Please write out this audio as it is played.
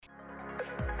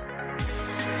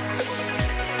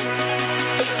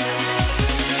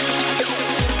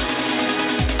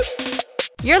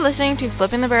You're listening to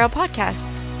Flipping the Barrel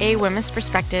podcast, a women's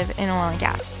perspective in oil and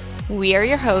gas. We are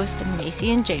your hosts,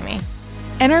 Macy and Jamie.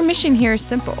 And our mission here is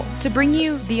simple, to bring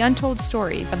you the untold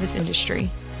stories of this industry.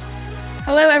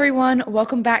 Hello, everyone.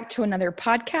 Welcome back to another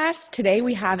podcast. Today,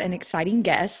 we have an exciting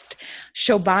guest,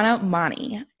 Shobhana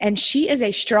Mani, and she is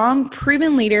a strong,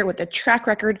 proven leader with a track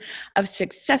record of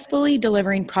successfully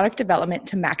delivering product development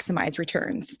to maximize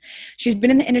returns. She's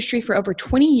been in the industry for over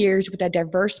 20 years with a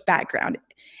diverse background.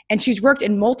 And she's worked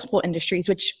in multiple industries,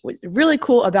 which was really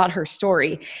cool about her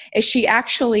story, is she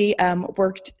actually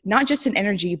worked not just in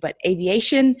energy, but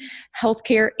aviation,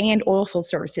 healthcare, and oil field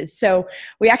services. So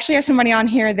we actually have somebody on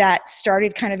here that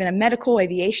started kind of in a medical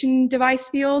aviation device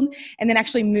field and then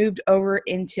actually moved over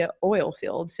into oil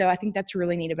field. So I think that's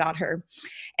really neat about her.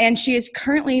 And she is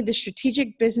currently the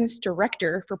Strategic Business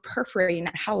Director for Perforating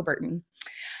at Halliburton.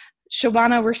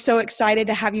 Shobhana, we're so excited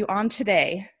to have you on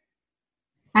today.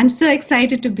 I'm so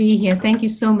excited to be here. Thank you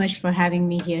so much for having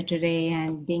me here today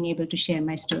and being able to share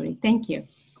my story. Thank you.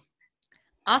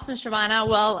 Awesome, Shobhana.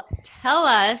 Well, tell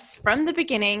us from the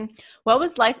beginning, what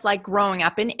was life like growing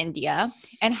up in India,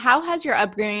 and how has your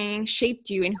upbringing shaped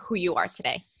you in who you are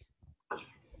today?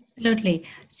 Absolutely.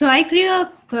 So I grew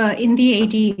up in the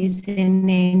 80s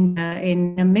in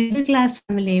a middle-class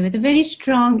family with a very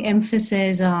strong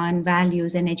emphasis on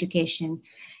values and education.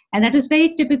 And that was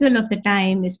very typical of the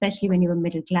time, especially when you were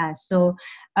middle class. So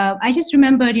I just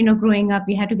remember, growing up,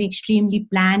 we had to be extremely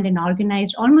planned and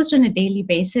organized almost on a daily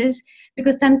basis,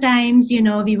 because sometimes,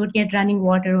 we would get running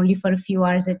water only for a few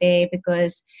hours a day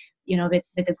because,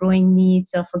 with the growing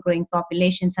needs of a growing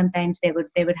population, sometimes there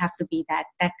would have to be that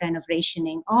kind of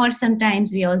rationing. Or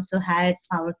sometimes we also had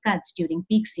power cuts during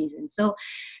peak season. So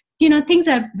things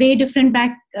are way different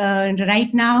back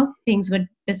right now.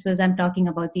 I'm talking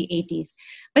about the 80s.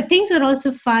 But things were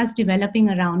also fast developing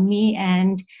around me.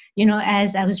 And,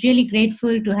 as I was really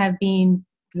grateful to have been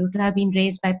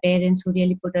raised by parents who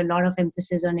really put a lot of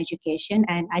emphasis on education.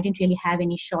 And I didn't really have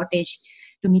any shortage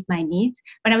to meet my needs.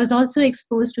 But I was also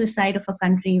exposed to a side of a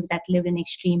country that lived in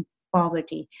extreme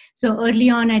poverty. So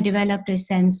early on, I developed a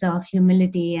sense of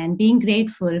humility and being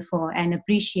grateful for and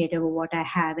appreciative of what I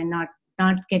have, and not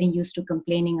getting used to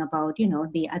complaining about,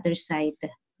 the other side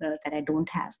that I don't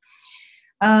have.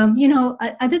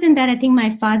 Other than that, I think my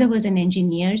father was an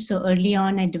engineer. So early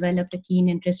on, I developed a keen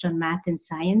interest on math and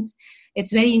science.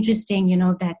 It's very interesting,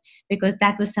 that because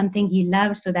that was something he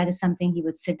loved. So that is something he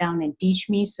would sit down and teach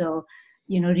me. So,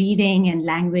 reading and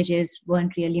languages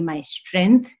weren't really my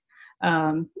strength.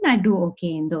 I do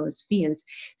okay in those fields.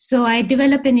 So I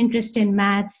developed an interest in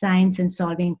math, science, and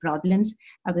solving problems.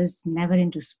 I was never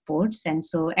into sports. And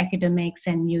so academics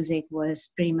and music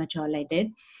was pretty much all I did.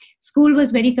 School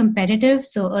was very competitive.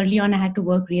 So early on, I had to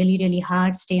work really, really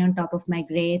hard, stay on top of my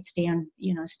grades, stay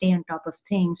on top of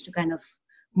things to kind of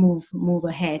move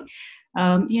ahead.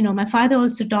 My father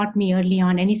also taught me early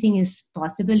on, anything is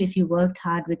possible if you worked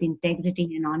hard with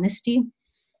integrity and honesty.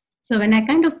 So when I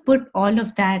kind of put all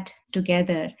of that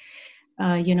together,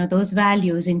 those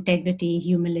values, integrity,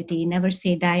 humility, never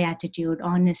say die attitude,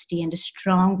 honesty, and a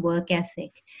strong work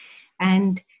ethic,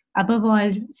 and above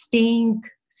all,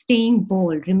 staying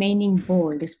bold, remaining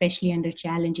bold, especially under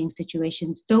challenging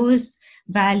situations, those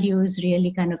values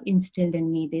really kind of instilled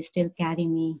in me. They still carry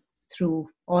me through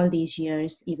all these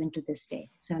years, even to this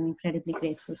day. So I'm incredibly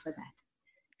grateful for that.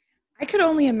 I could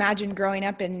only imagine growing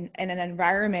up in an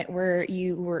environment where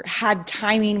you had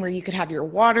timing, where you could have your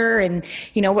water, and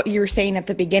what you were saying at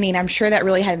the beginning. I'm sure that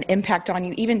really had an impact on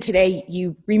you. Even today,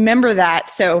 you remember that.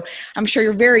 So I'm sure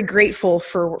you're very grateful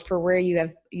for where you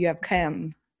have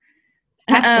come.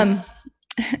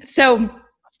 So,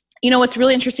 what's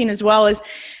really interesting as well is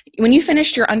when you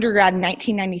finished your undergrad in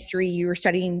 1993, you were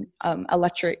studying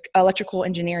electrical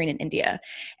engineering in India.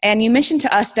 And you mentioned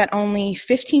to us that only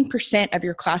 15% of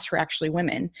your class were actually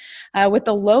women. With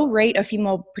the low rate of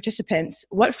female participants,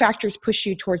 what factors push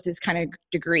you towards this kind of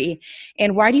degree?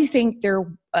 And why do you think there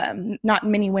not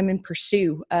many women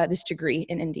pursue this degree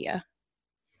in India?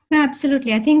 No,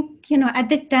 absolutely. I think, at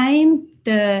the time,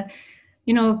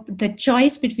 the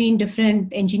choice between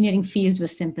different engineering fields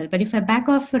was simple. But if I back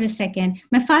off for a second,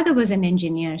 my father was an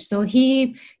engineer. So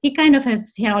he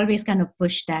always kind of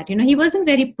pushed that. He wasn't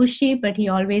very pushy, but he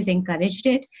always encouraged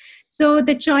it. So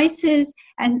the choices,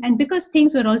 and because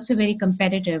things were also very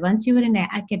competitive, once you were in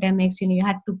academics, you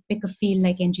had to pick a field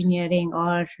like engineering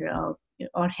or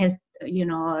health,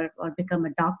 or become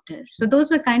a doctor. So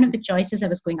those were kind of the choices I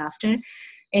was going after.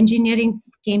 Engineering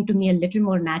came to me a little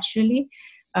more naturally.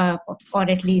 Or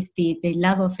at least the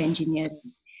love of engineering.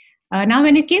 Now,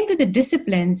 when it came to the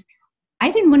disciplines, I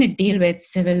didn't want to deal with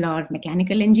civil or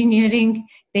mechanical engineering.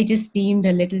 They just seemed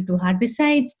a little too hard.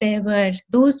 Besides,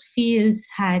 those fields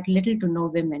had little to no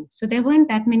women. So there weren't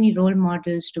that many role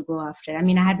models to go after. I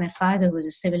mean, I had my father who was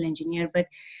a civil engineer, but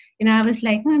I was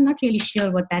like, I'm not really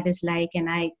sure what that is like, and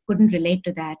I couldn't relate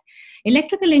to that.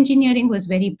 Electrical engineering was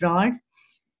very broad.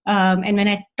 And when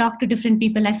I talked to different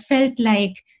people, I felt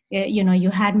like, you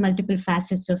had multiple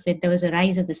facets of it. There was a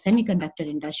rise of the semiconductor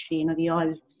industry. We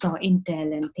all saw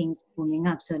Intel and things booming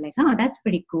up. So like, oh, that's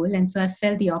pretty cool. And so I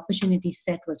felt the opportunity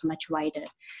set was much wider.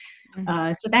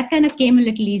 So that kind of came a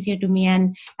little easier to me.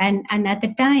 And at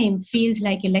the time, fields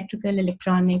like electrical,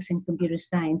 electronics, and computer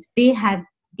science, they had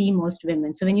the most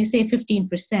women. So when you say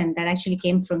 15%, that actually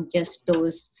came from just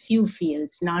those few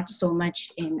fields, not so much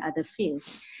in other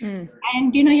fields.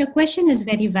 And, your question is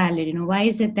very valid. Why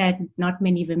is it that not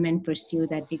many women pursue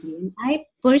that degree? And I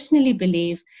personally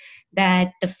believe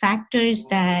that the factors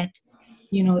that,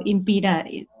 impede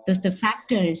the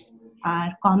factors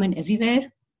are common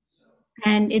everywhere.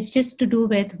 And it's just to do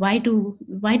with why do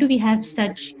we have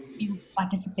such few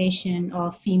participation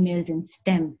of females in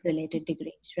STEM related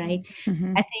degrees, right?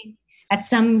 I think at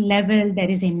some level there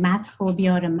is a math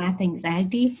phobia or a math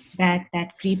anxiety that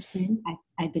creeps in.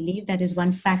 I believe that is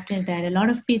one factor that a lot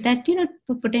of people that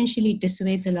potentially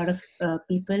dissuades a lot of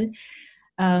people.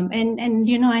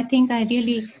 And I think I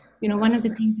really one of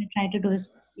the things I try to do is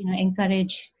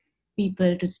encourage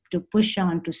people to push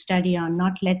on, to study on,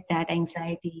 not let that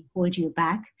anxiety hold you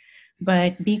back,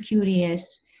 but be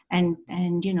curious and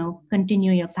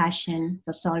continue your passion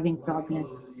for solving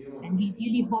problems. And we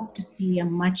really hope to see a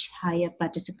much higher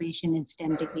participation in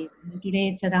STEM degrees. Today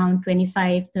it's around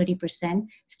 25-30%,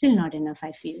 still not enough,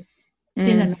 I feel.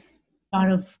 Still a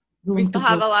lot of room. We still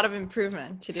have a lot of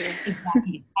improvement to do.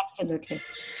 Exactly, absolutely.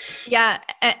 Yeah,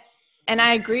 and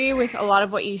I agree with a lot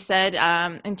of what you said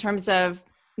in terms of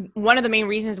one of the main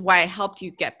reasons why it helped you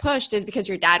get pushed is because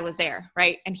your dad was there,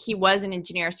 right? And he was an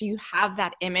engineer. So you have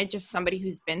that image of somebody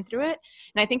who's been through it.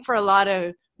 And I think for a lot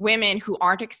of women who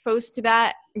aren't exposed to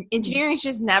that, engineering is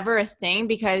just never a thing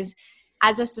because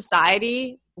as a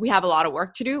society, we have a lot of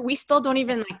work to do. We still don't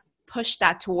even push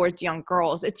that towards young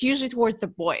girls. It's usually towards the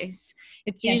boys.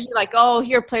 It's usually like, oh,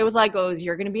 here, play with Legos.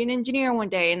 You're going to be an engineer one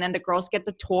day. And then the girls get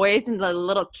the toys and the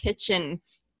little kitchen,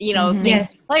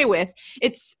 things to play with.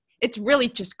 It's really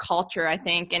just culture, I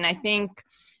think. And I think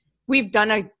we've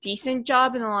done a decent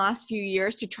job in the last few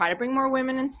years to try to bring more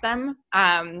women in STEM.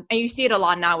 And you see it a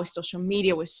lot now with social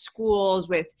media, with schools,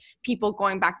 with people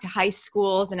going back to high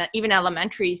schools and even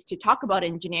elementaries to talk about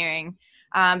engineering.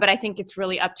 But I think it's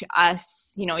really up to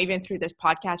us, even through this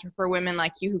podcast or for women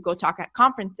like you who go talk at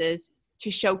conferences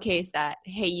to showcase that,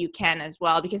 hey, you can as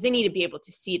well, because they need to be able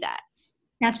to see that.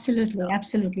 Absolutely.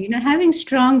 Absolutely. Having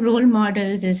strong role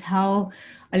models is how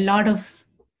a lot of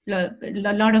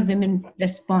women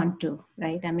respond to,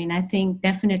 right? I mean, I think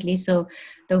definitely. So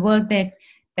the work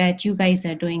that you guys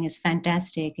are doing is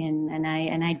fantastic. And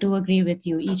I do agree with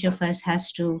you. Each of us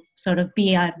has to sort of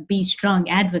be strong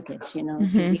advocates,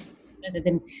 rather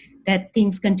than that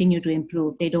things continue to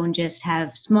improve. They don't just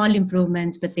have small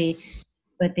improvements, but they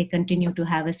continue to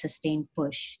have a sustained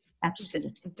push.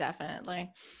 Absolutely. Definitely.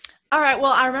 All right.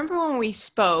 Well, I remember when we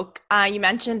spoke, you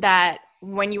mentioned that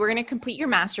when you were going to complete your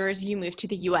master's, you moved to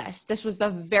the US. This was the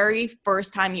very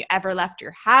first time you ever left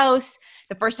your house,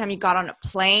 the first time you got on a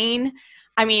plane.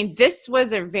 I mean, this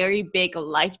was a very big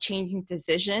life-changing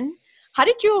decision. How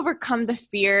did you overcome the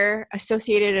fear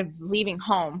associated of leaving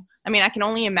home? I mean, I can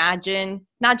only imagine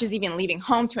not just even leaving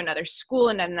home to another school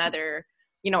in another,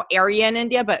 area in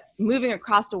India, but moving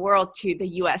across the world to the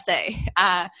USA.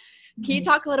 Can you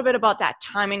talk a little bit about that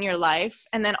time in your life?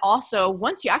 And then also,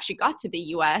 once you actually got to the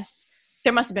US,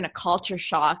 there must have been a culture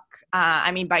shock.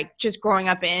 By just growing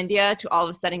up in India to all of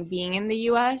a sudden being in the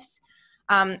US.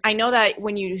 I know that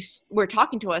when you were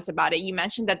talking to us about it, you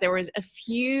mentioned that there was a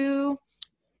few,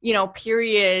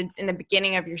 periods in the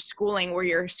beginning of your schooling where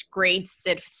your grades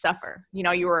did suffer.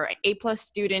 You were an A+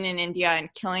 student in India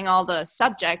and killing all the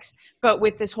subjects. But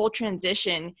with this whole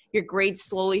transition, your grades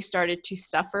slowly started to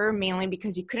suffer, mainly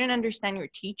because you couldn't understand your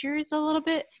teachers a little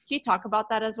bit. Can you talk about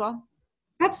that as well?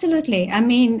 Absolutely. I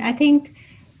mean, I think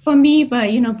for me,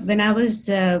 but when I was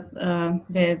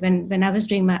when I was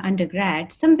doing my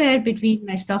undergrad, somewhere between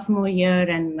my sophomore year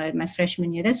and my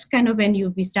freshman year, that's kind of when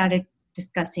we started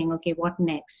discussing, okay, what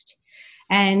next?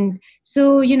 And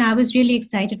so, I was really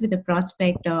excited with the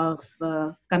prospect of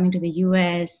coming to the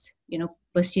US,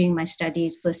 pursuing my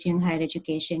studies, pursuing higher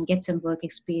education, get some work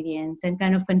experience, and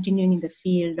kind of continuing in the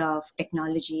field of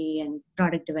technology and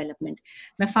product development.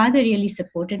 My father really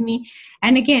supported me.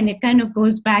 And again, it kind of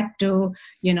goes back to,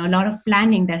 a lot of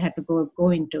planning that had to go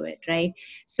into it, right?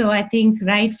 So I think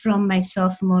right from my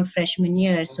sophomore, freshman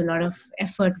year, so a lot of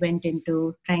effort went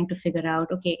into trying to figure out,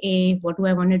 okay, what do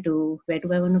I want to do? Where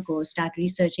do I want to go? Start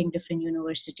researching different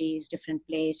universities, different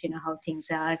place, how things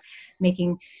are,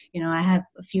 making, I have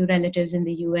a few relatives in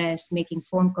the US, making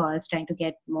phone calls, trying to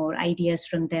get more ideas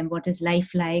from them. What is life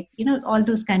like? All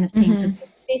those kind of things. Mm-hmm. So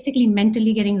basically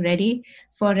mentally getting ready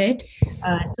for it.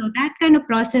 So that kind of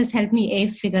process helped me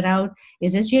figure out,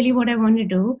 is this really what I want to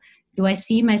do? Do I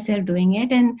see myself doing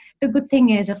it? And the good thing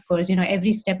is, of course,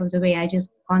 every step of the way, I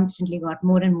just constantly got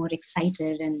more and more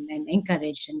excited and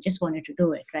encouraged and just wanted to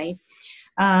do it, right?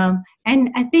 And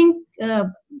I think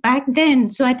back then,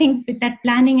 so I think with that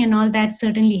planning and all that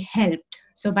certainly helped.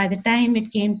 So by the time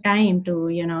it came time to,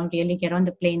 really get on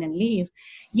the plane and leave,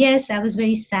 yes, I was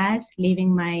very sad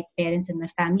leaving my parents and my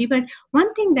family. But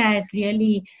one thing that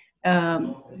really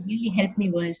helped me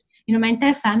was, my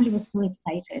entire family was so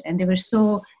excited and they were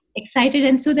so excited.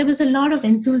 And so there was a lot of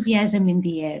enthusiasm in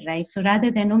the air, right? So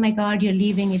rather than, oh my God, you're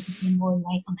leaving, it became more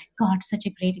like, oh my God, such a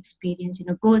great experience,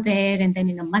 go there. And then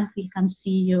in a month, we'll come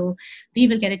see you. We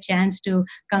will get a chance to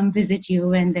come visit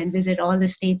you and then visit all the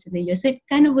states in the US. So it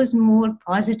kind of was more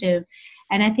positive.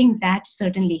 And I think that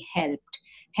certainly helped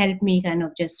me kind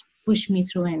of just push me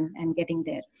through and getting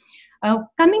there.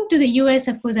 Coming to the US,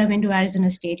 of course, I went to Arizona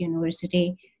State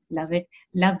University.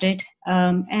 Loved it.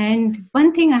 And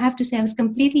one thing I have to say, I was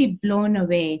completely blown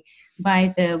away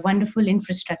by the wonderful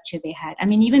infrastructure they had. I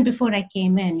mean, even before I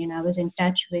came in, I was in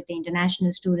touch with the International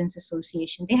Students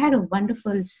Association. They had a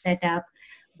wonderful setup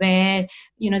where,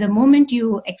 the moment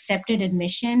you accepted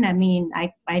admission, I mean,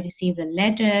 I received a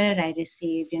letter, I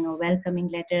received, welcoming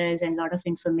letters and a lot of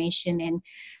information.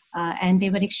 And they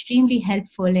were extremely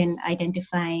helpful in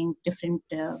identifying different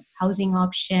housing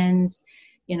options,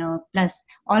 plus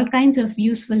all kinds of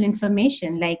useful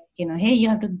information like, hey, you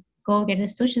have to go get a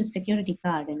social security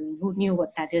card. And who knew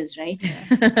what that is, right?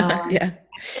 Yeah.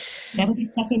 Never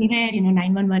get stuck anywhere,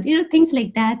 911, things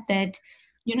like that,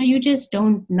 you just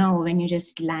don't know when you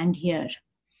just land here.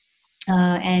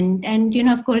 And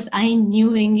of course, I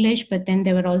knew English, but then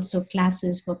there were also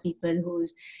classes for people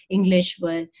whose English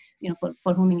was,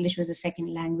 for whom English was a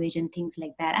second language and things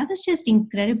like that. I was just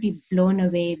incredibly blown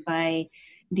away by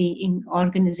the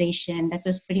organization that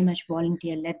was pretty much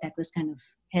volunteer-led, that was kind of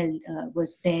held,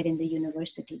 was there in the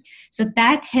university. So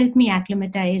that helped me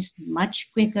acclimatize much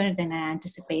quicker than I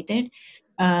anticipated.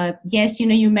 Yes,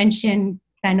 you mentioned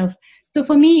kind of, so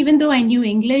for me, even though I knew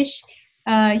English,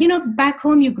 back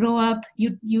home you grow up,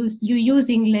 you use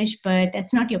English, but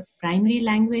it's not your primary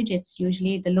language. It's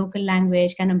usually the local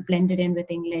language kind of blended in with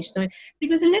English. So it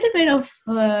was a little bit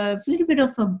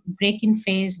of a break-in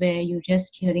phase where you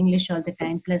just hear English all the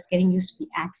time, plus getting used to the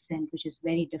accent, which is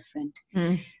very different.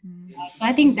 Mm-hmm. So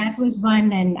I think that was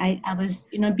one. And I was,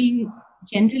 being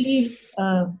generally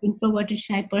introverted,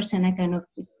 shy person, I kind of,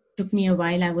 took me a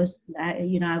while. I was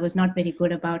not very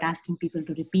good about asking people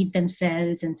to repeat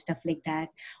themselves and stuff like that.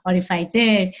 Or if I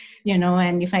did,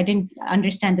 and if I didn't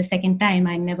understand the second time,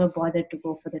 I never bothered to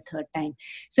go for the third time.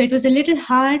 So it was a little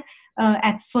hard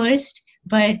at first,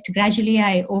 but gradually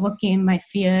I overcame my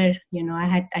fear.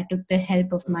 I took the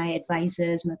help of my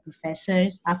advisors, my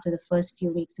professors after the first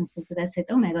few weeks in school, because I said,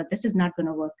 oh my God, this is not going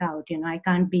to work out. I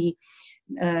can't be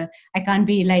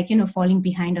like, falling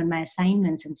behind on my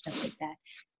assignments and stuff like that.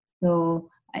 So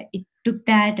it took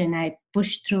that and I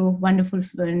pushed through wonderful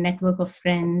network of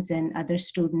friends and other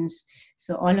students.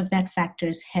 So all of that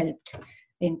factors helped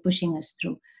in pushing us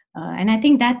through. And I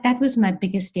think that was my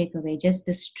biggest takeaway, just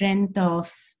the strength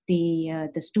of the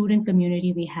student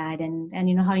community we had and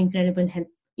how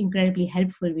incredibly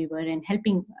helpful we were in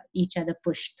helping each other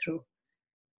push through.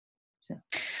 So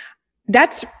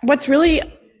that's what's really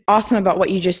awesome about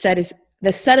what you just said is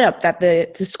the setup that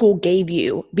the school gave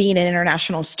you being an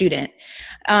international student.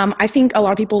 I think a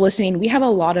lot of people listening, we have a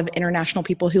lot of international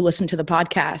people who listen to the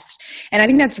podcast. And I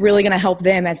think that's really going to help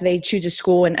them as they choose a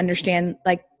school and understand,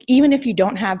 like, even if you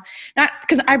don't have, not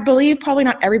because I believe probably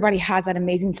not everybody has that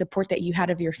amazing support that you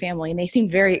had of your family. And they seem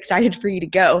very excited for you to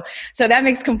go. So that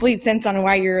makes complete sense on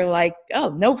why you're like, oh,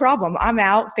 no problem. I'm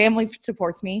out. Family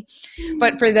supports me.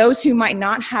 But for those who might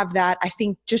not have that, I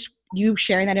think just you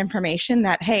sharing that information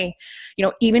that, hey,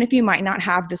 even if you might not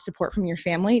have the support from your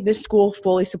family, this school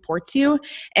fully supports you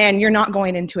and you're not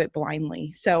going into it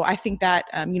blindly. So I think that,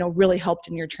 really helped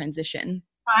in your transition.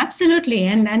 Absolutely.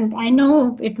 And I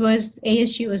know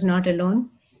ASU was not alone,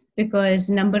 because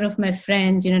number of my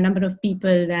friends, number of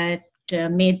people that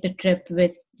made the trip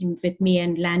with me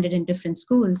and landed in different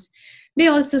schools, they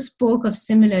also spoke of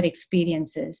similar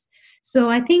experiences. So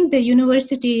I think the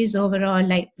universities overall,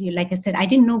 like I said, I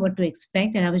didn't know what to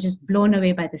expect, and I was just blown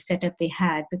away by the setup they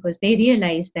had, because they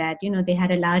realized that they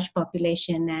had a large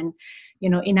population, and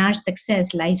in our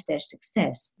success lies their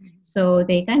success. So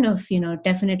they kind of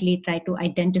definitely try to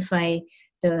identify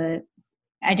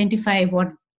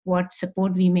what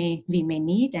support we may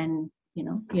need, and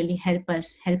really help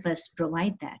us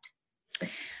provide that.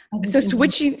 So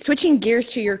switching gears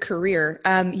to your career,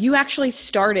 you actually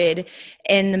started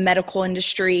in the medical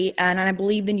industry, and I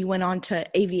believe then you went on to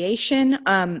aviation,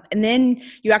 and then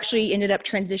you actually ended up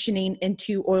transitioning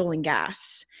into oil and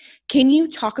gas. Can you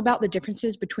talk about the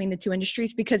differences between the two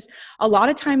industries? Because a lot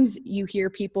of times you hear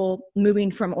people moving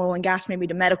from oil and gas maybe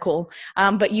to medical,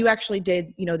 but you actually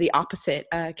did the opposite.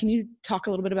 Can you talk a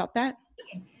little bit about that?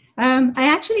 I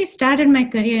actually started my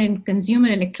career in consumer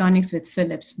electronics with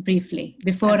Philips briefly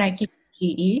before I came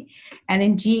to GE. And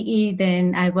in GE,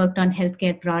 then I worked on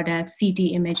healthcare products, CT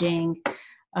imaging.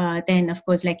 Then, of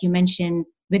course, like you mentioned,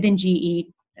 within GE,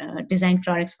 designed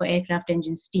products for aircraft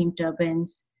engines, steam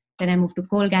turbines. Then I moved to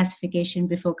coal gasification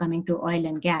before coming to oil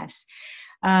and gas.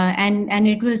 And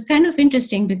it was kind of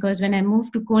interesting, because when I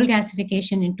moved to coal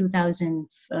gasification in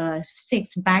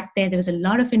 2006, back there was a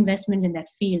lot of investment in that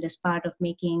field as part of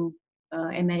making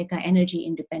America energy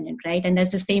independent, right? And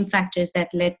that's the same factors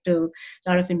that led to a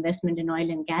lot of investment in oil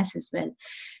and gas as well.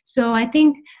 So I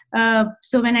think,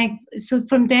 so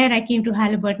from there I came to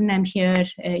Halliburton. I'm here,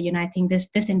 I think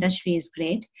this industry is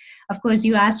great. Of course,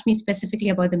 you asked me specifically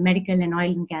about the medical and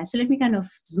oil and gas. So let me kind of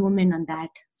zoom in on that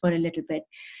for a little bit.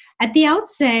 At the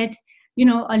outset,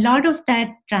 a lot of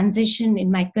that transition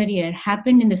in my career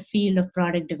happened in the field of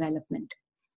product development.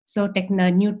 So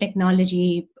new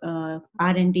technology,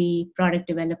 R&D, product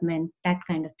development, that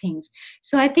kind of things.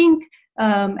 So I think,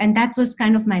 and that was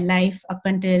kind of my life up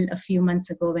until a few months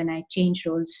ago when I changed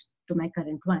roles to my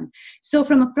current one. So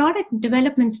from a product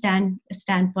development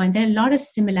standpoint, there are a lot of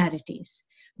similarities,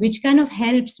 which kind of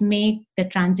helps make the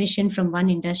transition from one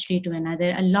industry to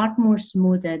another a lot more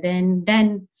smoother than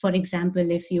for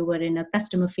example, if you were in a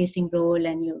customer facing role,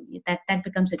 and that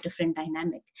becomes a different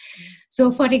dynamic.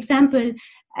 So for example,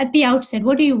 at the outset,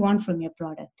 what do you want from your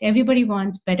product? Everybody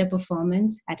wants better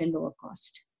performance at a lower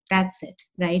cost. That's it,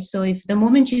 right? So if the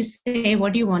moment you say,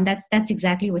 what do you want? That's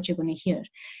exactly what you're going to hear.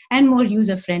 And more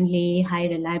user friendly, high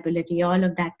reliability, all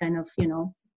of that kind of,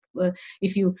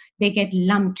 they get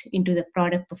lumped into the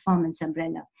product performance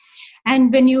umbrella.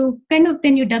 And when you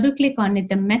then you double click on it,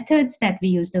 the methods that we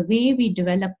use, the way we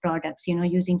develop products,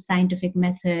 using scientific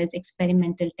methods,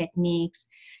 experimental techniques,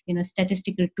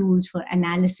 statistical tools for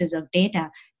analysis of data,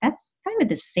 that's kind of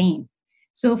the same.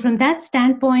 So from that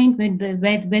standpoint,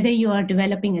 whether you are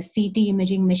developing a CT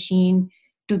imaging machine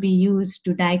to be used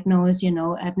to diagnose,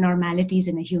 abnormalities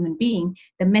in a human being,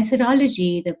 the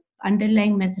methodology, the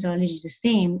underlying methodology is the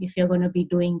same if you're going to be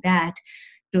doing that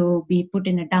to be put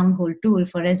in a downhole tool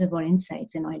for reservoir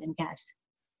insights in oil and gas.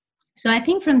 So I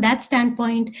think from that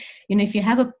standpoint, if you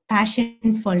have a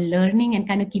passion for learning and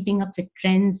kind of keeping up with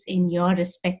trends in your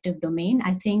respective domain,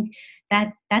 I think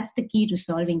that's the key to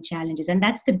solving challenges. And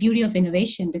that's the beauty of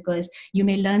innovation, because you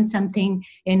may learn something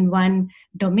in one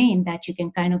domain that you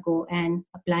can kind of go and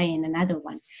apply in another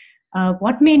one.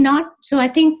 What may not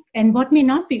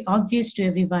be obvious to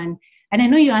everyone, and I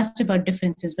know you asked about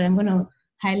differences, but I'm going to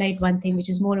highlight one thing which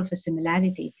is more of a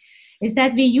similarity, is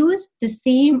that we use the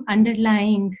same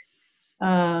underlying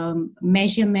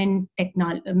measurement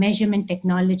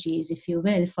technologies, if you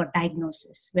will, for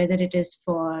diagnosis, whether it is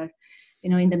for,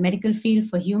 in the medical field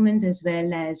for humans as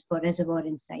well as for reservoir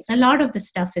insights. A lot of the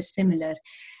stuff is similar.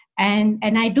 And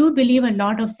I do believe a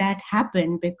lot of that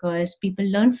happened because people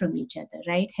learn from each other,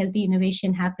 right? Healthy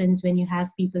innovation happens when you have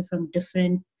people from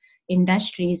different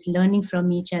industries learning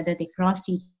from each other, they cross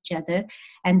each other,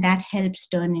 and that helps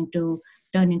turn into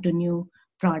new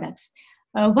products.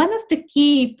 One of the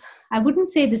key, I wouldn't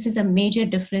say this is a major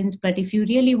difference, but if you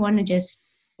really want to just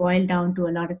boil down to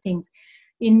a lot of things,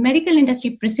 in medical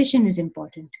industry, precision is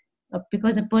important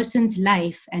because a person's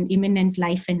life and imminent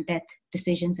life and death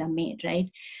decisions are made, right?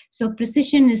 So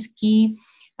precision is key.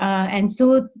 And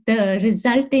so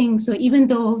so even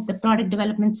though the product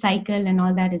development cycle and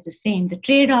all that is the same, the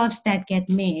trade-offs that get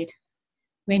made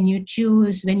when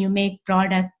you make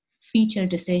product feature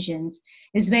decisions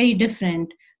is very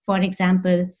different, for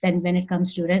example, than when it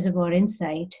comes to reservoir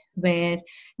insight, where,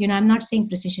 I'm not saying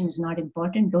precision is not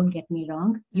important, don't get me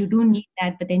wrong. You do need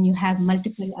that, but then you have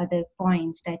multiple other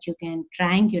points that you can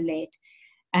triangulate.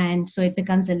 And so it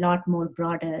becomes a lot more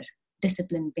broader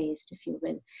discipline based, if you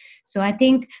will. So I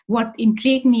think what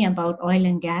intrigued me about oil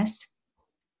and gas,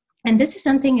 and this is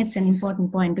something, it's an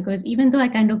important point, because even though I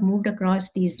kind of moved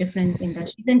across these different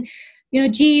industries, and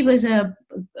GE was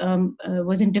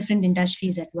in different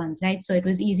industries at once, right? So it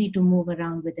was easy to move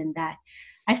around within that.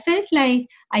 I felt like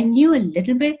I knew a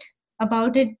little bit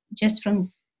about it just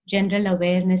from general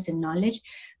awareness and knowledge,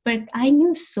 but I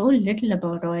knew so little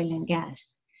about oil and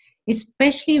gas,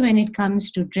 especially when it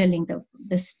comes to drilling,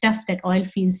 the stuff that oil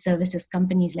field services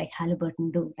companies like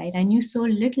Halliburton do, right? I knew so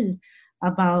little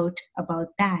about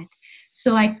that.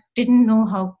 So I didn't know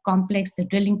how complex the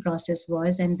drilling process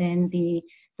was, and then the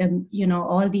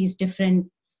all these different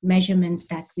measurements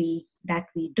that we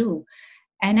do.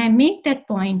 And I make that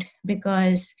point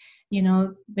because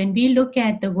when we look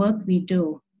at the work we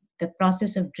do, the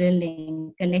process of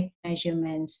drilling, collect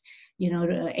measurements,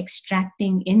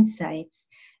 extracting insights,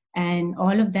 and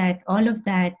all of that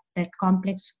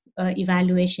complex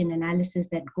evaluation analysis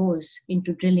that goes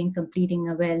into drilling, completing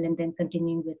a well, and then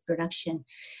continuing with production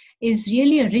is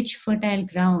really a rich, fertile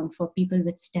ground for people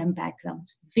with STEM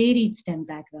backgrounds, varied STEM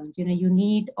backgrounds. You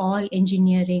need all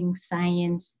engineering,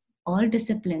 science, all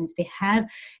disciplines. They have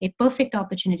a perfect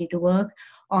opportunity to work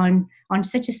on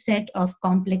such a set of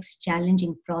complex,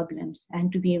 challenging problems,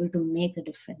 and to be able to make a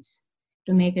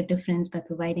difference by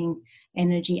providing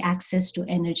energy, access to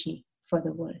energy for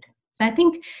the world. So I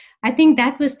think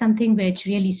that was something which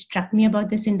really struck me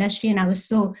about this industry, and I was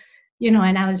so,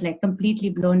 and I was like completely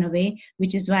blown away,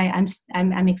 which is why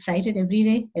I'm excited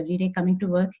every day coming to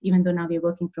work, even though now we're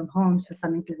working from home. So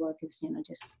coming to work is,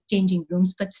 just changing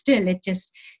rooms, but still it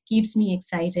just keeps me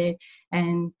excited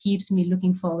and keeps me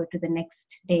looking forward to the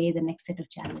next day, the next set of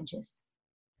challenges.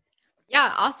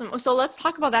 Yeah, awesome. So let's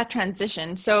talk about that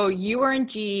transition. So you were in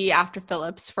GE after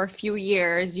Philips for a few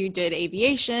years. You did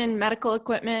aviation, medical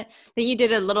equipment. Then you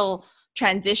did a little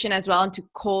transition as well into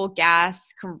coal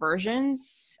gas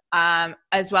conversions,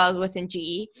 as well as within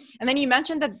GE. And then you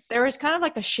mentioned that there was kind of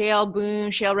like a shale boom,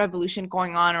 shale revolution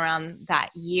going on around that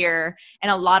year.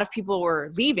 And a lot of people were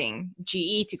leaving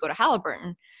GE to go to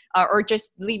Halliburton, or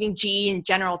just leaving GE in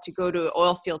general to go to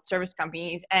oil field service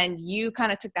companies. And you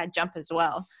kind of took that jump as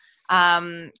well.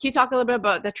 Can you talk a little bit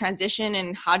about the transition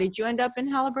and how did you end up in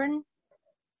Halliburton?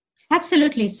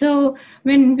 Absolutely. So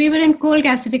when we were in coal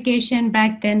gasification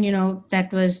back then, there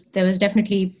was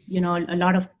definitely, a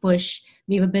lot of push.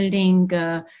 We were building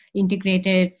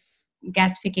integrated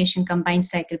gasification combined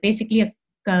cycle, basically a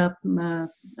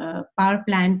power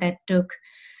plant that took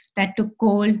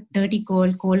coal, dirty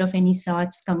coal of any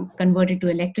sorts, converted to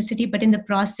electricity. But in the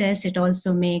process, it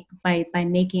also by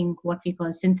making what we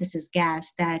call synthesis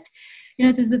gas. That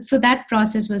so that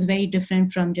process was very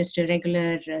different from just a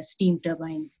regular steam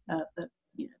turbine,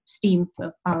 steam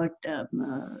powered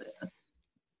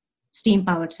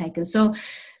cycle. So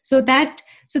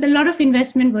a lot of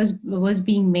investment was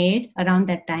being made around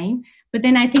that time. But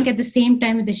then I think at the same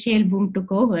time, the shale boom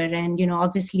took over, and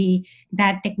obviously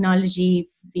that technology,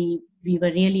 we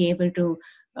were really able to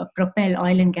propel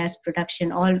oil and gas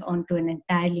production all onto an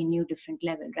entirely new, different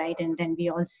level, right? And then we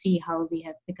all see how we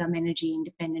have become energy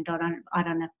independent, or are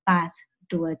on a path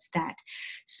towards that.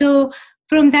 So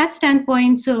from that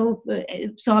standpoint, so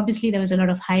obviously there was a lot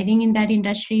of hiring in that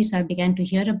industry. So I began to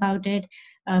hear about it.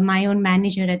 My own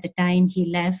manager at the time, he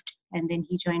left, and then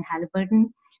he joined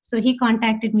Halliburton. So he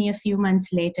contacted me a few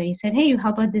months later. He said, "Hey,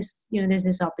 how about this? There's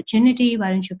this opportunity.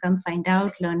 Why don't you come find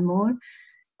out, learn more?"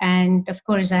 And of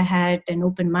course, I had an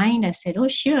open mind. I said, "Oh,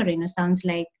 sure. Sounds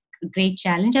like a great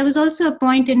challenge." I was also a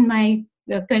point in my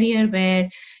career where,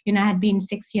 I had been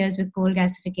 6 years with coal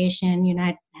gasification.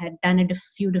 I had done a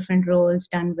few different roles,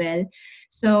 done well.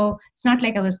 So it's not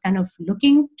like I was kind of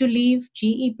looking to leave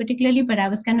GE particularly, but I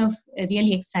was kind of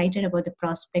really excited about the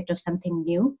prospect of something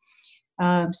new.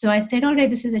 So I said, all right,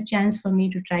 this is a chance for me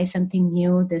to try something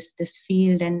new, this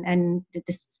field, and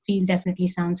this field definitely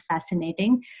sounds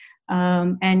fascinating.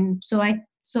 And so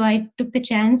I took the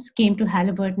chance, came to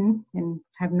Halliburton, and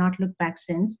have not looked back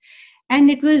since. And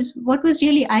what was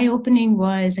really eye-opening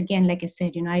was, again, like I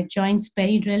said, I joined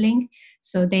Sperry Drilling.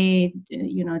 So they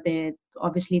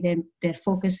obviously their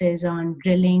focus is on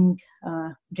drilling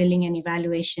and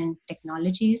evaluation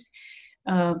technologies.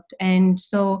 And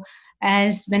so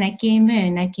when I came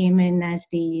in as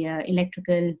the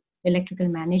electrical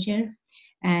manager.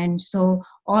 And so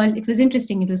it was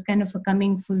interesting. It was kind of a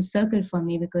coming full circle for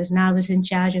me, because now I was in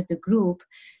charge of the group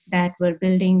that were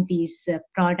building these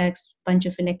products, bunch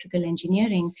of electrical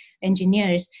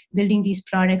engineers building these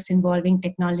products involving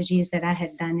technologies that I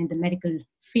had done in the medical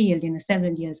field,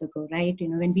 several years ago, right?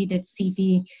 When we did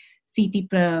CT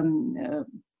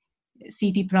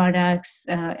CT products,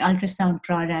 ultrasound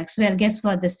products. Well, guess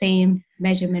what? The same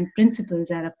measurement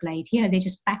principles are applied here. They're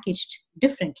just packaged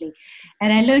differently.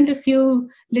 And I learned a few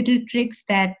little tricks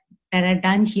that are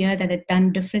done here that are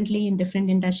done differently in different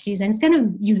industries. And it's kind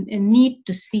of neat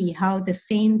to see how the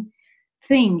same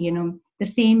thing, the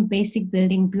same basic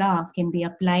building block can be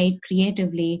applied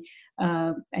creatively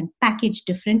and packaged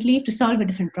differently to solve a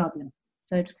different problem.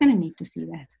 So it was kind of neat to see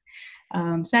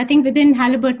that. So I think within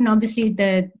Halliburton, obviously,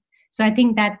 so I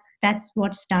think that's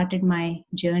what started my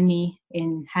journey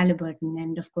in Halliburton.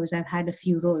 And of course, I've had a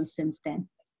few roles since then.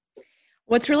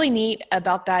 What's really neat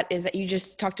about that is that you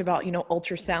just talked about,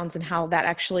 ultrasounds and how that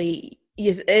actually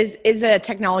is a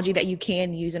technology that you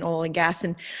can use in oil and gas.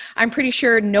 And I'm pretty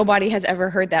sure nobody has ever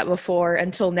heard that before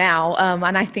until now.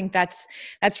 And I think that's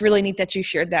really neat that you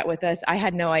shared that with us. I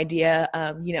had no idea,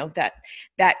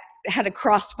 that had a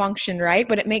cross function, right?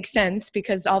 But it makes sense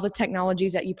because all the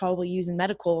technologies that you probably use in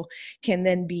medical can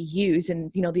then be used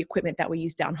in, the equipment that we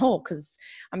use downhole, because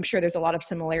I'm sure there's a lot of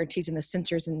similarities in the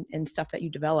sensors and stuff that you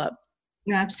develop.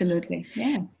 Absolutely.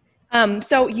 Yeah.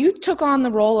 So you took on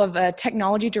the role of a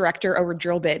technology director over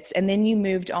drill bits, and then you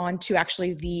moved on to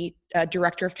actually the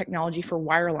director of technology for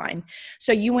wireline.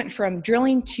 So you went from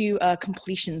drilling to a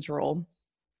completions role.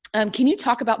 Can you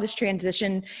talk about this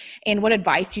transition and what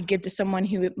advice you'd give to someone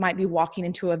who might be walking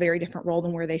into a very different role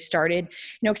than where they started?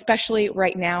 Especially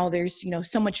right now, there's,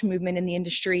 so much movement in the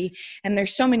industry, and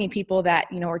there's so many people that,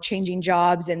 are changing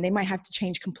jobs, and they might have to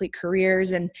change complete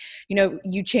careers. And,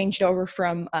 you changed over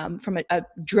from a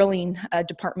drilling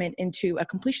department into a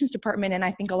completions department. And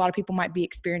I think a lot of people might be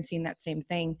experiencing that same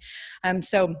thing.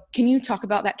 So can you talk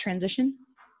about that transition?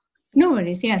 No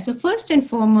worries. Yeah. So first and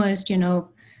foremost,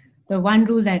 the one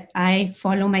rule that I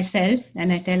follow myself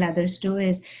and I tell others too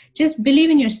is just believe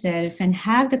in yourself and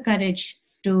have the courage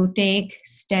to take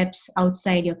steps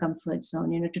outside your comfort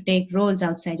zone, to take roles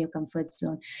outside your comfort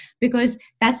zone, because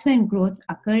that's when growth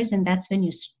occurs and that's when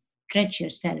you stretch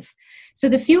yourself. So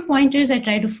the few pointers I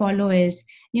try to follow is,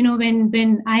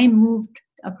 when I moved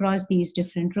across these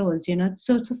different roles,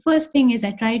 so first thing is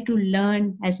I try to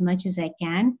learn as much as I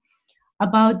can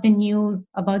about the new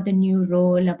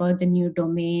role, about the new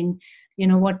domain,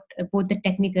 what both the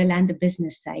technical and the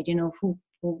business side,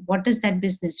 what does that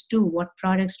business do? What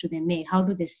products do they make? How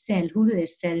do they sell? Who do they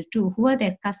sell to? Who are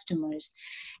their customers?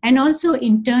 And also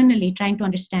internally trying to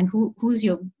understand who's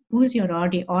your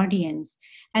audience.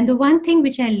 And the one thing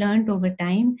which I learned over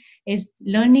time is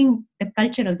learning the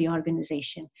culture of the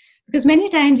organization. Because many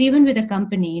times, even with a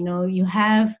company, you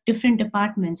have different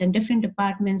departments, and different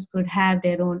departments could have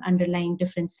their own underlying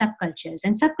different subcultures.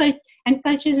 And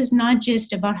cultures is not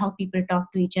just about how people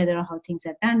talk to each other or how things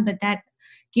are done, but that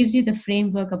gives you the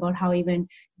framework about how even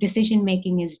decision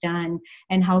making is done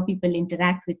and how people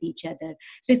interact with each other.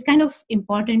 So it's kind of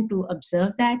important to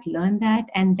observe that, learn that,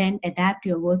 and then adapt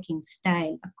your working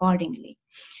style accordingly.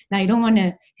 Now,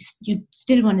 you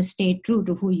still want to stay true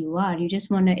to who you are. You just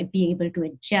want to be able to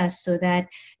adjust so that,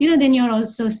 then you're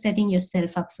also setting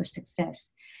yourself up for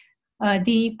success.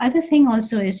 The other thing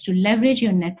also is to leverage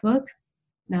your network.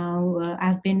 Now,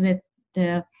 I've been with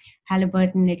the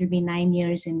Halliburton, it'll be 9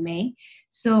 years in May.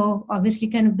 So obviously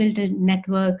kind of built a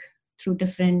network through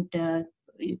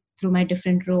my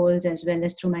different roles as well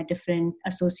as through my different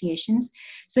associations.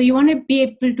 So you want to be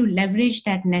able to leverage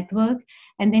that network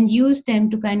and then use them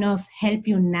to kind of help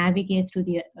you navigate through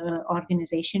the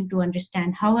organization to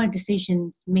understand how are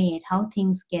decisions made, how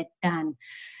things get done.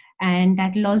 And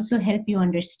that will also help you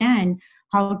understand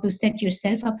how to set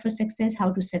yourself up for success,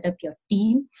 how to set up your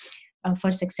team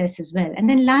for success as well. And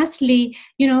then lastly,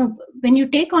 when you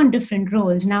take on different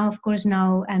roles,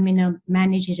 now I'm in a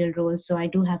managerial role, so I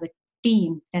do have a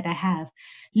team that I have.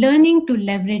 Learning to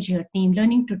leverage your team,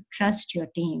 learning to trust your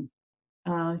team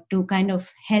to kind of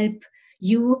help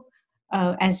you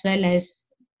as well as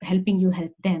helping you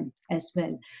help them as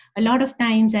well. A lot of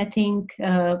times I think,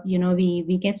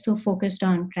 we get so focused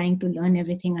on trying to learn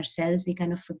everything ourselves, we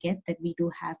kind of forget that we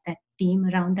do have that team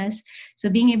around us. So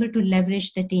being able to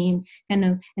leverage the team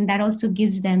and that also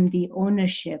gives them the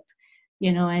ownership,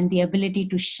 and the ability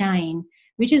to shine,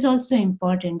 which is also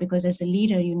important because as a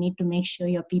leader, you need to make sure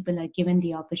your people are given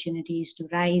the opportunities to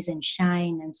rise and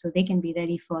shine, and so they can be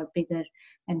ready for bigger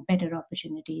and better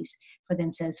opportunities for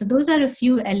themselves. So those are a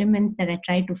few elements that I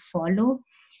try to follow,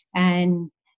 and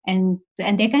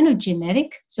they're kind of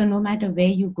generic. So no matter where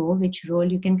you go, which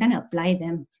role, you can kind of apply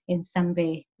them in some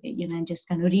way, and just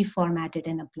kind of reformat it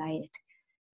and apply it.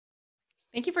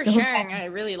 Thank you for sharing. I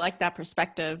really like that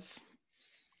perspective.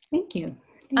 Thank you.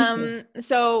 Thank you.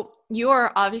 So you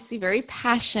are obviously very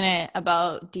passionate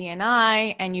about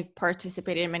D&I, and you've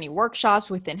participated in many workshops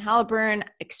within Halliburton,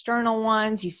 external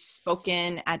ones. You've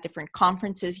spoken at different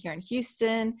conferences here in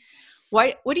Houston.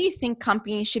 What do you think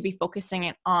companies should be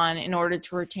focusing on in order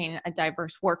to retain a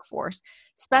diverse workforce?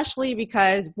 Especially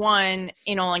because, one,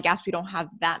 in oil and gas, we don't have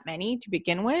that many to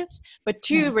begin with. But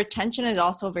two, retention is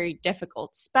also very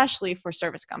difficult, especially for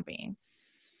service companies.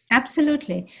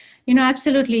 Absolutely.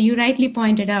 Absolutely. You rightly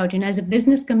pointed out, as a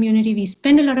business community, we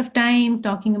spend a lot of time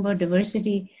talking about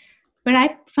diversity. But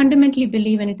I fundamentally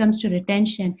believe when it comes to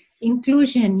retention,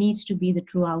 inclusion needs to be the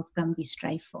true outcome we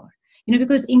strive for.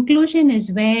 Because inclusion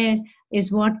is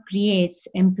what creates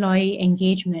employee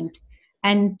engagement.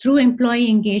 And through employee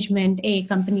engagement,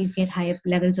 companies get higher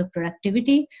levels of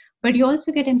productivity, but you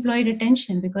also get employee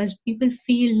retention because people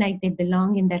feel like they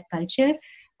belong in that culture.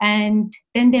 And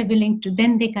then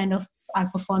then they kind of are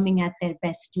performing at their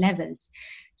best levels.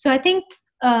 So I think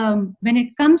when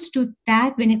it comes to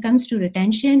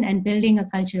retention and building a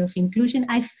culture of inclusion,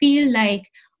 I feel like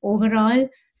overall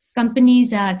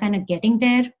companies are kind of getting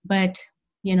there, but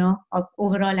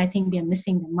overall I think we are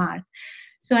missing the mark.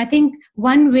 So I think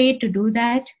one way to do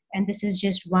that, and this is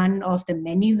just one of the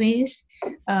many ways,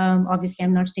 obviously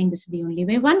I'm not saying this is the only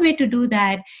way, one way to do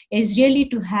that is really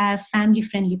to have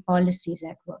family-friendly policies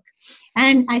at work.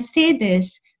 And I say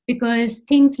this because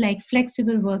things like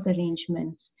flexible work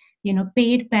arrangements,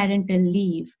 paid parental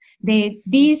leave,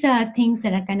 these are things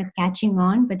that are kind of catching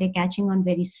on, but they're catching on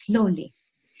very slowly.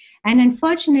 And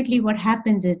unfortunately, what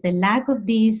happens is the lack of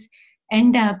these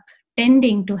end up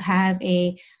tending to have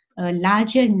a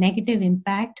larger negative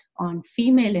impact on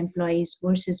female employees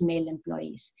versus male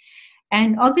employees.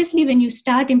 And obviously, when you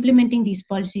start implementing these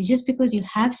policies, just because you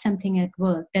have something at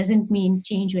work doesn't mean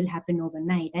change will happen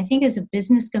overnight. I think as a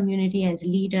business community, as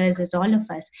leaders, as all of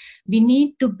us, we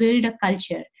need to build a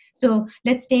culture. So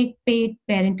let's take paid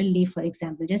parental leave, for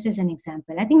example, just as an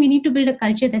example. I think we need to build a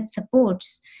culture that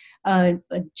supports a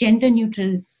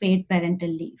gender-neutral paid parental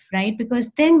leave, right?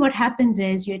 Because then what happens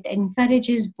is it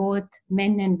encourages both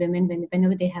men and women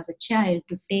whenever they have a child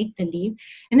to take the leave.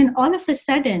 And then all of a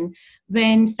sudden,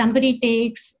 when somebody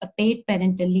takes a paid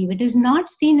parental leave, it is not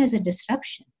seen as a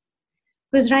disruption.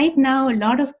 Because right now, a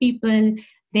lot of people,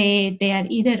 they are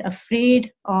either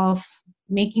afraid of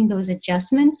making those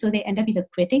adjustments, so they end up either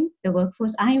quitting the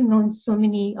workforce. I have known so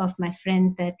many of my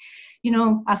friends that,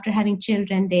 after having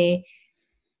children, they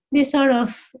sort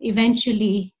of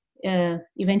eventually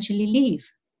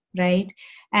leave, right?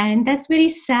 And that's very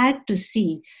sad to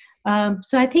see.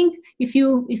 So I think if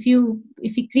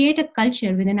we create a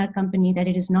culture within our company that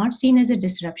it is not seen as a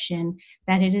disruption,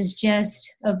 that it is just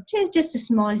a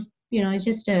small, it's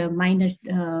just a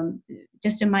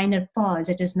minor pause.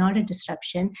 It is not a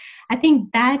disruption. I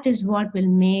think that is what will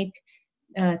make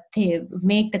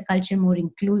the culture more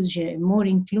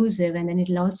inclusive, and then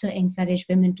it'll also encourage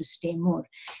women to stay more.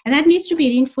 And that needs to be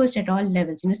reinforced at all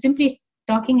levels. Simply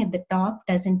talking at the top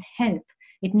doesn't help.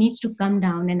 It needs to come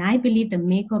down. And I believe the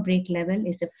make or break level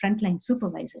is the frontline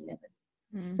supervisor level.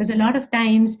 Because a lot of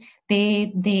times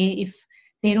if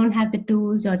they don't have the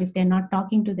tools, or if they're not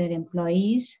talking to their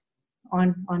employees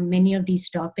on many of these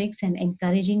topics and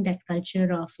encouraging that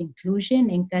culture of inclusion,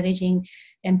 encouraging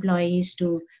employees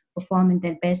to perform in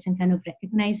their best and kind of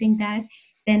recognizing that,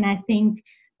 then I think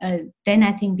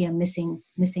we are missing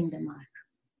the mark.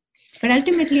 But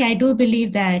ultimately, I do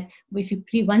believe that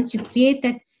once you create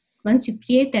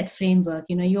that framework,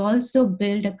 you also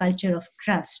build a culture of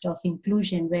trust, of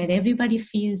inclusion, where everybody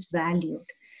feels valued,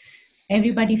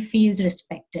 everybody feels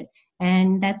respected,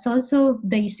 and that's also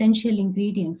the essential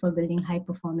ingredient for building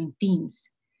high-performing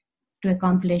teams to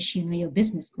accomplish, your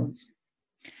business goals.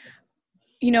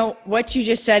 What you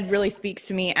just said really speaks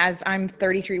to me, as I'm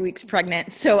 33 weeks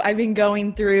pregnant. So I've been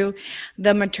going through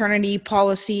the maternity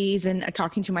policies and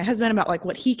talking to my husband about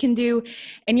what he can do.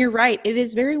 And you're right. It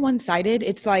is very one-sided.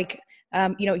 It's like,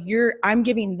 I'm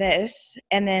giving this,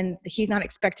 and then he's not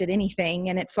expected anything.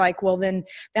 And it's like, well, then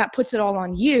that puts it all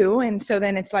on you. And so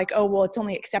then it's like, oh, well, it's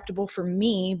only acceptable for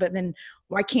me, but then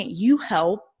why can't you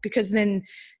help? Because then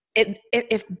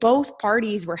if both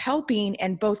parties were helping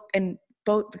and both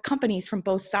the companies from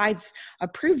both sides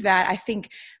approve that, I think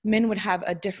men would have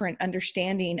a different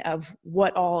understanding of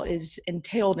what all is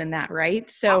entailed in that, right?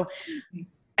 So, absolutely.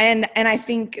 And I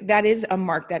think that is a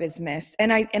mark that is missed.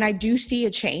 And I do see a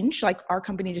change, like our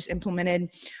company just implemented,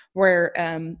 where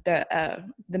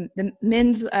the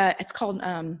men's it's called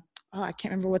I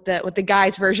can't remember what the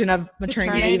guy's version of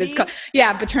maternity leave is called.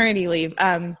 Yeah, paternity leave.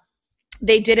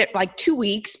 they did it like 2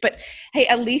 weeks, but hey,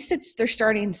 at least they're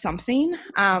starting something.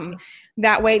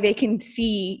 That way they can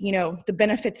see, the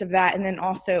benefits of that. And then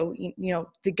also,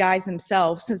 the guys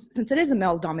themselves, since it is a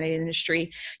male dominated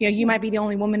industry, you might be the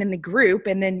only woman in the group,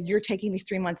 and then you're taking these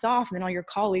 3 months off, and then all your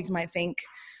colleagues might think,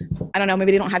 I don't know,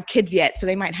 maybe they don't have kids yet, so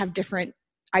they might have different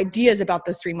ideas about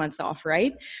those 3 months off,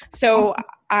 right? So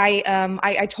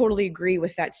I totally agree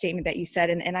with that statement that you said,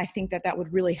 and I think that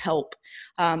would really help,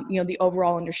 the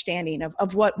overall understanding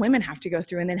of what women have to go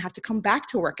through, and then have to come back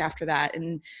to work after that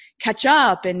and catch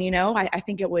up, and I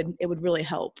think it would really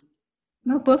help.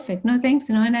 No, perfect. No, thanks.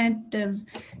 And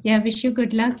I wish you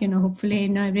good luck.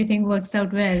 Hopefully, everything works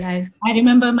out well. I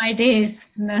remember my days.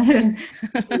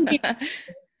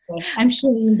 I'm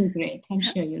sure you'll do great. I'm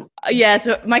sure you'll. Yeah,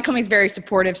 so my company's very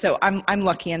supportive, so I'm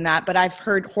lucky in that. But I've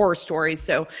heard horror stories,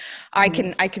 so I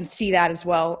can see that as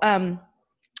well.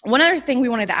 One other thing we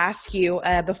wanted to ask you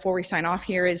before we sign off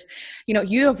here is,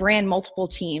 you have ran multiple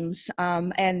teams,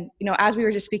 and as we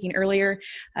were just speaking earlier,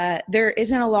 there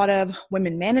isn't a lot of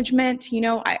women management.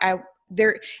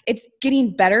 It's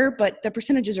getting better, but the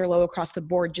percentages are low across the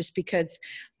board just because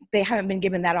they haven't been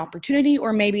given that opportunity,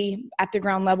 or maybe at the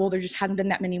ground level, there just hasn't been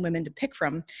that many women to pick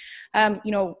from.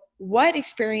 What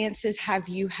experiences have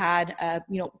you had,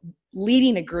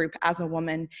 leading a group as a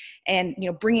woman and,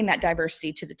 bringing that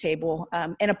diversity to the table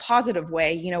in a positive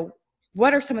way?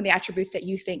 What are some of the attributes that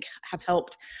you think have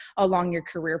helped along your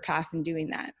career path in doing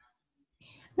that?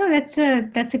 No, that's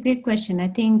a great question. I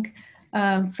think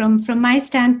from my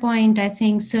standpoint, I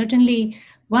think certainly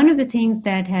one of the things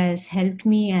that has helped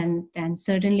me, and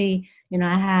certainly,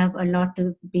 I have a lot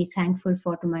to be thankful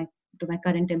for to my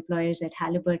current employers at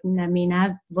Halliburton. I mean,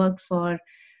 I've worked for,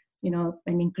 an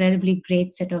incredibly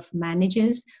great set of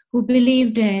managers who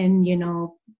believed in,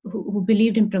 who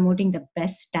believed in promoting the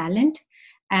best talent.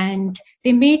 And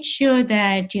they made sure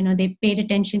that, they paid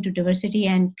attention to diversity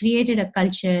and created a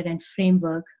culture and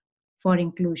framework for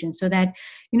inclusion, so that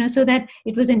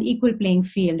it was an equal playing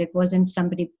field. It wasn't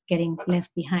somebody getting left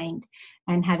behind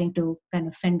and having to kind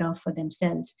of fend off for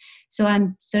themselves. So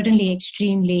I'm certainly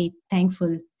extremely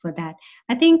thankful for that.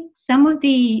 I think some of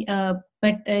the,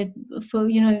 for,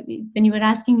 when you were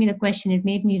asking me the question, it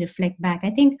made me reflect back.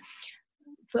 I think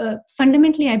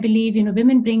fundamentally, I believe,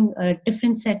 women bring a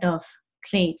different set of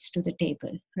traits to the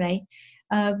table, right?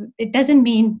 It doesn't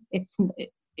mean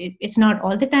it's not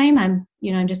all the time. I'm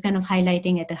just kind of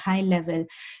highlighting at a high level.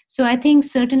 So I think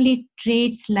certainly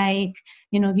traits like,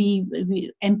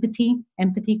 we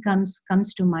empathy comes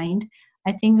to mind.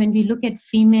 I think when we look at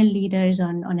female leaders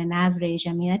on an average,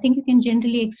 I think you can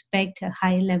generally expect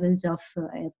high levels of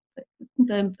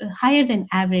higher than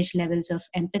average levels of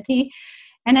empathy.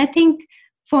 And I think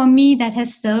for me, that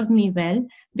has served me well,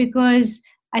 because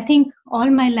I think all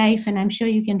my life, and I'm sure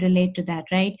you can relate to that,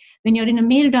 right? When you're in a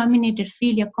male-dominated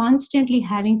field, you're constantly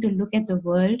having to look at the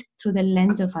world through the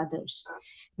lens of others,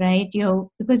 right?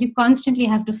 Because you constantly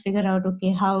have to figure out,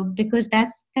 okay, because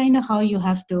that's kind of how you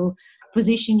have to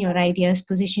position your ideas,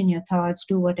 position your thoughts,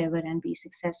 do whatever, and be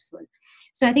successful.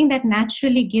 So I think that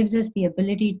naturally gives us the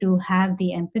ability to have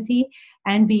the empathy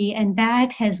and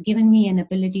that has given me an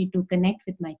ability to connect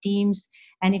with my teams,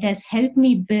 and it has helped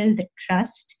me build the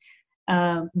trust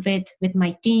with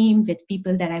my team, with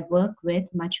people that I work with,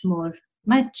 much more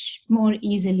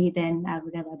easily than I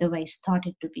would have otherwise thought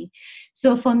it to be.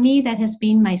 So for me, that has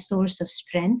been my source of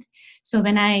strength. So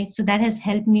that has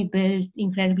helped me build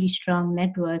incredibly strong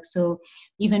networks. So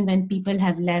even when people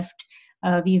have left,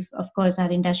 of course,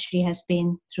 our industry has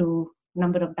been through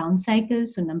number of down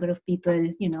cycles, so number of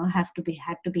people had to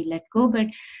be let go, but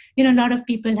a lot of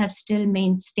people have still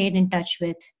stayed in touch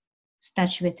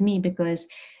with me, because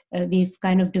we've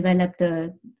kind of developed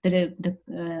the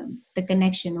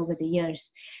connection over the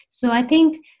years. So I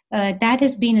think that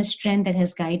has been a strength that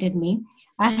has guided me.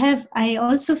 I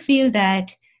also feel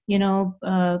that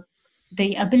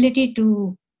the ability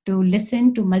to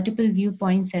listen to multiple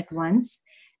viewpoints at once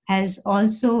has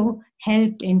also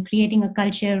helped in creating a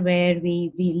culture where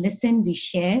we listen, we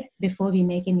share before we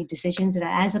make any decisions,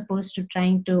 as opposed to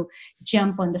trying to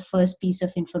jump on the first piece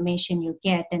of information you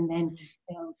get and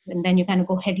then you kind of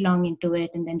go headlong into it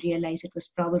and then realize it was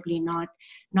probably not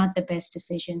the best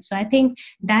decision. So I think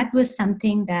that was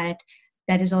something that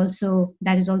is also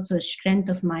a strength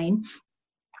of mine.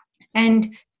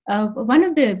 And one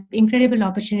of the incredible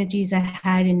opportunities I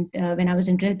had when I was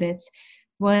in Drillbits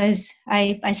was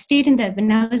I stayed in that.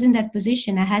 When I was in that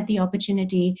position, I had the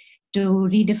opportunity to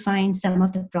redefine some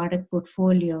of the product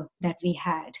portfolio that we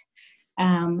had.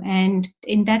 And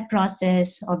in that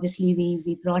process, obviously,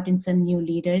 we brought in some new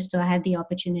leaders. So I had the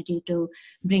opportunity to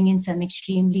bring in some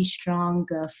extremely strong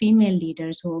female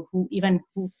leaders who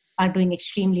are doing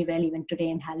extremely well even today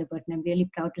in Halliburton. I'm really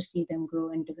proud to see them grow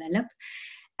and develop.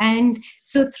 And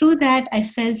so through that, I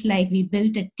felt like we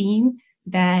built a team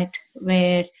that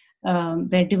where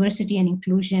diversity and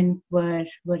inclusion were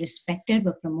respected,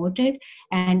 were promoted,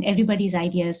 and everybody's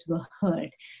ideas were heard.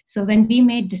 So when we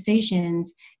made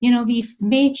decisions, we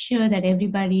made sure that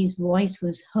everybody's voice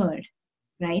was heard,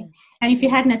 right? And if you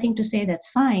had nothing to say, that's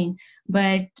fine.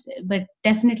 But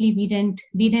definitely we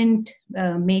didn't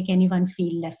make anyone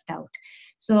feel left out.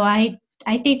 So I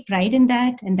take pride in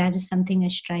that, and that is something I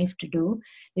strive to do,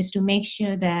 is to make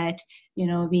sure that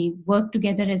we work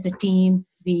together as a team.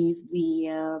 We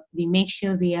make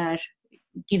sure we are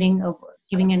giving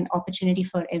an opportunity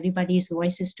for everybody's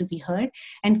voices to be heard,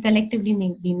 and collectively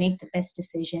we make the best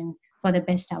decision for the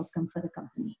best outcome for the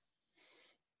company.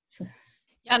 So.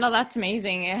 Yeah, no, that's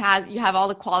amazing. You have all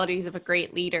the qualities of a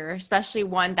great leader, especially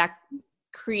one that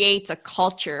creates a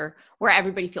culture where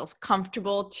everybody feels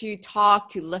comfortable to talk,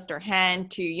 to lift their hand,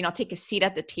 to, take a seat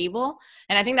at the table.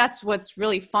 And I think that's what's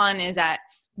really fun, is that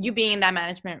you being in that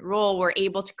management role, we're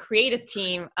able to create a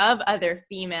team of other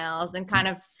females, and kind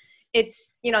of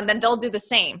it's, then they'll do the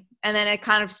same. And then it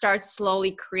kind of starts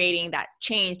slowly creating that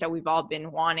change that we've all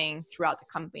been wanting throughout the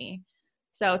company.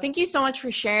 So thank you so much for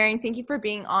sharing. Thank you for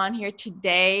being on here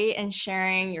today and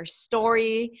sharing your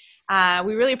story.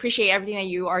 We really appreciate everything that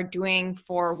you are doing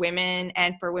for women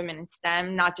and for women in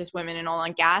STEM, not just women in oil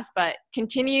and gas, but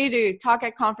continue to talk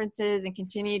at conferences and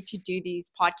continue to do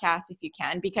these podcasts if you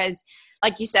can, because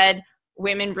like you said,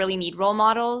 women really need role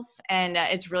models, and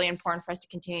it's really important for us to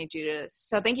continue to do this.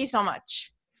 So thank you so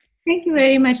much. Thank you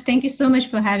very much. Thank you so much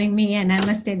for having me. And I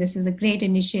must say, this is a great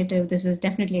initiative. This is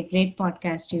definitely a great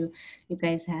podcast you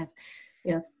guys have.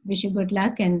 Wish you good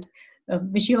luck, and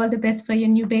wish you all the best for your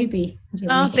new baby,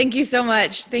 Jimmy. Oh, thank you so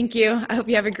much. Thank you. I hope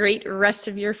you have a great rest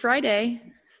of your Friday.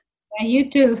 Yeah, you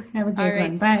too. Have a good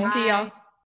one. Bye. See y'all.